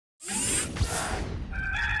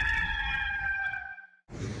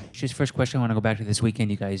just first question, I want to go back to this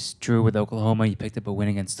weekend. You guys drew with Oklahoma. You picked up a win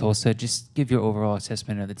against Tulsa. Just give your overall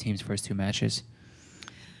assessment of the team's first two matches.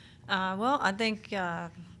 Well, I think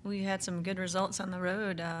we had some good results on the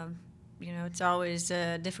road. It's always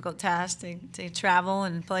a difficult task to travel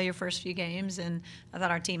and play your first few games, and I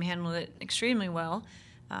thought our team handled it extremely well.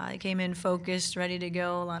 It came in focused, ready to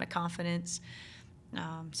go, a lot of confidence.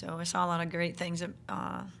 So I saw a lot of great things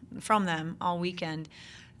from them all weekend.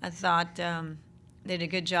 I thought they did a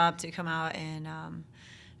good job to come out and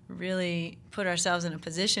really put ourselves in a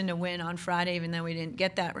position to win on Friday, even though we didn't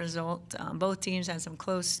get that result. Both teams had some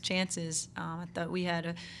close chances. I thought we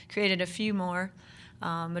had created a few more,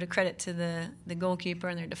 but a credit to the goalkeeper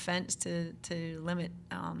and their defense to limit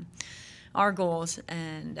our goals.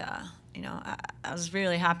 And I was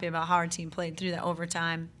really happy about how our team played through that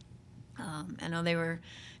overtime. I know they were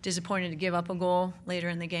disappointed to give up a goal later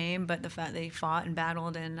in the game, but the fact they fought and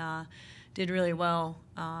battled and did really well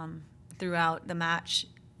throughout the match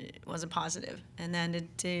was a positive. And then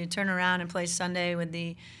to turn around and play Sunday with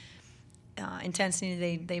the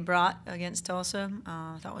intensity they brought against Tulsa,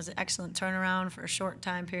 I thought was an excellent turnaround for a short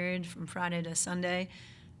time period from Friday to Sunday.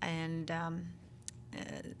 And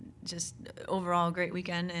just overall a great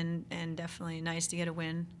weekend and definitely nice to get a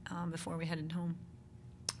win before we headed home.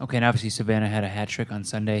 Okay, and obviously Savannah had a hat trick on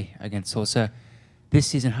Sunday against Tulsa. This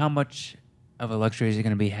season, how much of a luxury is it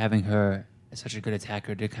going to be having her as such a good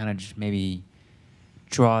attacker to kind of just maybe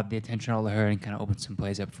draw the attention all of her and kind of open some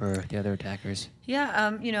plays up for the other attackers?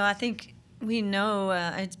 Yeah, I think we know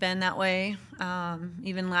it's been that way.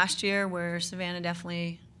 Even last year where Savannah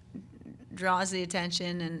definitely draws the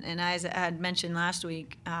attention, and as I had mentioned last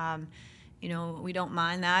week, we don't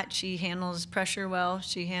mind that. She handles pressure well.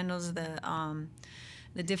 She handles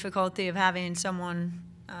the difficulty of having someone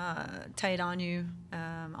tight on you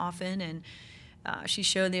often, and she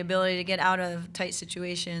showed the ability to get out of tight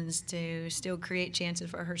situations to still create chances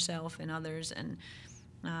for herself and others, and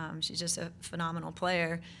she's just a phenomenal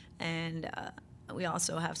player. And we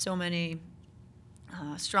also have so many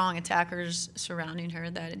strong attackers surrounding her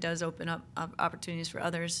that it does open up opportunities for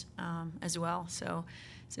others as well. So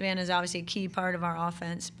Savannah is obviously a key part of our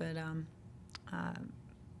offense, but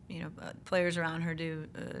players around her do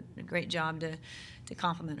a great job to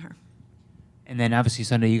complement her. And then obviously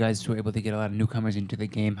Sunday you guys were able to get a lot of newcomers into the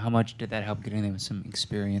game. How much did that help getting them some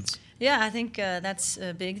experience? Yeah, I think that's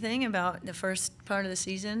a big thing about the first part of the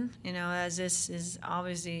season, as this is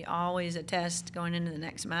obviously always a test going into the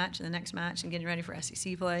next match and getting ready for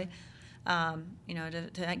SEC play.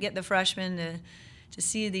 To get the freshmen to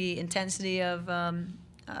see the intensity of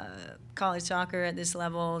college soccer at this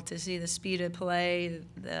level, to see the speed of play,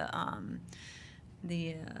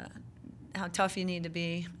 how tough you need to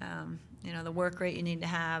be, the work rate you need to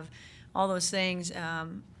have, all those things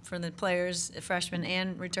for the players, freshmen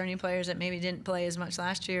and returning players that maybe didn't play as much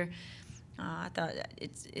last year. I thought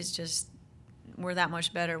it's just we're that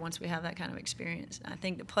much better once we have that kind of experience. I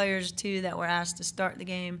think the players too that were asked to start the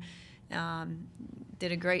game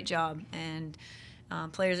did a great job, and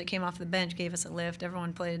players that came off the bench gave us a lift.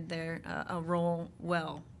 Everyone played a role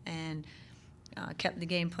well and kept the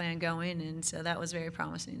game plan going, and so that was very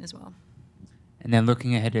promising as well. And then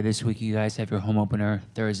looking ahead to this week, you guys have your home opener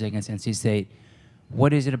Thursday against NC State.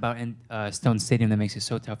 What is it about Stone Stadium that makes it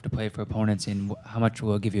so tough to play for opponents, and how much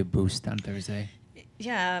will it give you a boost on Thursday?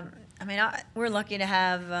 Yeah, we're lucky to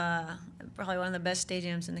have probably one of the best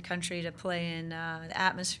stadiums in the country to play in. The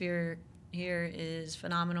atmosphere here is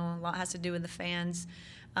phenomenal. A lot has to do with the fans.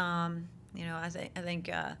 I think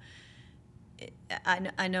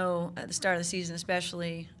I know at the start of the season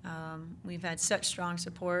especially, we've had such strong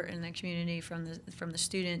support in the community from the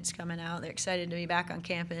students coming out. They're excited to be back on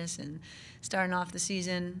campus and starting off the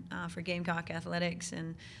season for Gamecock athletics,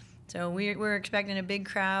 and so we're expecting a big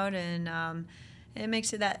crowd, and it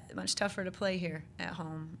makes it that much tougher to play here at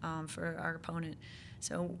home for our opponent.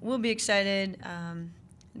 So we'll be excited.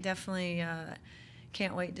 Definitely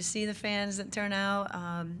can't wait to see the fans that turn out.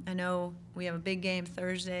 I know we have a big game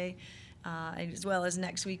Thursday, as well as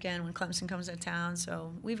next weekend when Clemson comes to town.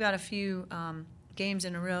 So we've got a few games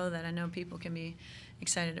in a row that I know people can be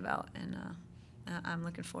excited about, and I'm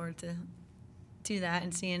looking forward to that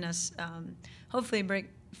and seeing us hopefully break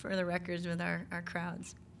further records with our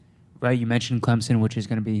crowds. Right, you mentioned Clemson, which is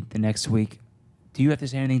going to be the next week. Do you have to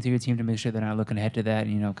say anything to your team to make sure they're not looking ahead to that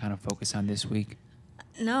and, kind of focus on this week?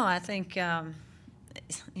 No, I think, that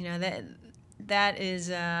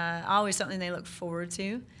is always something they look forward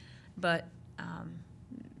to, but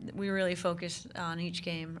we really focus on each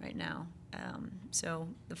game right now. So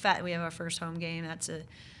the fact that we have our first home game,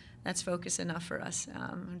 that's focus enough for us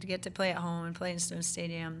to get to play at home and play in Stone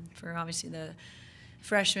Stadium for obviously the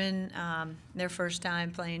freshmen, their first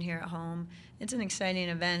time playing here at home. It's an exciting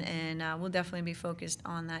event, and we'll definitely be focused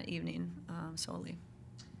on that evening solely.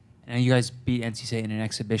 And you guys beat NC State in an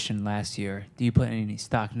exhibition last year. Do you put any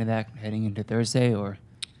stock into that heading into Thursday, or?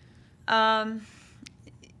 No,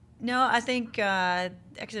 I think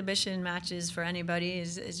exhibition matches for anybody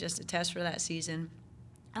is just a test for that season.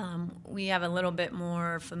 We have a little bit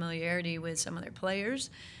more familiarity with some of their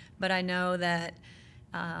players, but I know that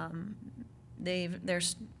they're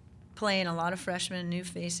playing a lot of freshmen, new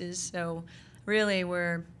faces. So really,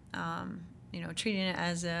 we're treating it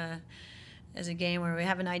as a game where we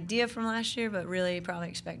have an idea from last year, but really probably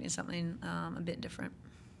expecting something a bit different.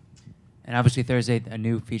 And obviously Thursday, a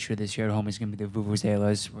new feature this year at home is going to be the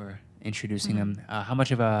Vuvuzelas. We're introducing them. How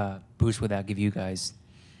much of a boost would that give you guys?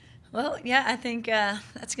 Well, yeah, I think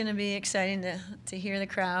that's going to be exciting to hear the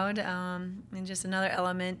crowd, and just another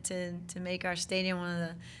element to make our stadium one of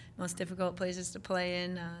the most difficult places to play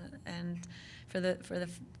in, and for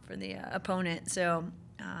the opponent. So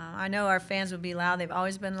I know our fans will be loud. They've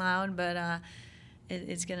always been loud, but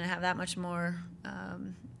it's going to have that much more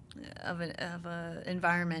of an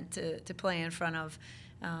environment to play in front of.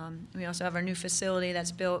 We also have our new facility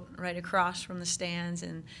that's built right across from the stands,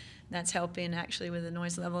 and that's helping actually with the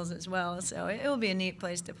noise levels as well. So it will be a neat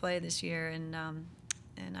place to play this year, and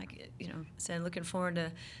I said looking forward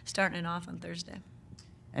to starting it off on Thursday.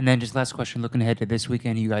 And then just last question, looking ahead to this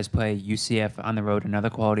weekend, you guys play UCF on the road, another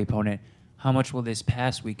quality opponent. How much will this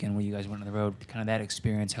past weekend where you guys went on the road, kind of that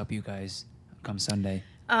experience help you guys come Sunday?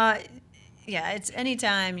 Yeah, it's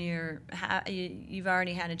anytime you've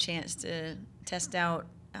already had a chance to test out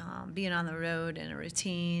being on the road and a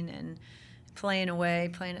routine and playing away,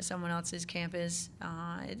 playing at someone else's campus.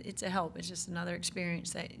 It's a help. It's just another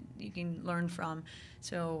experience that you can learn from.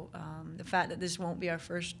 So the fact that this won't be our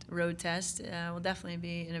first road test will definitely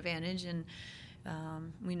be an advantage. And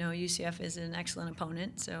we know UCF is an excellent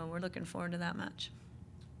opponent, so we're looking forward to that match.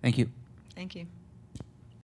 Thank you. Thank you.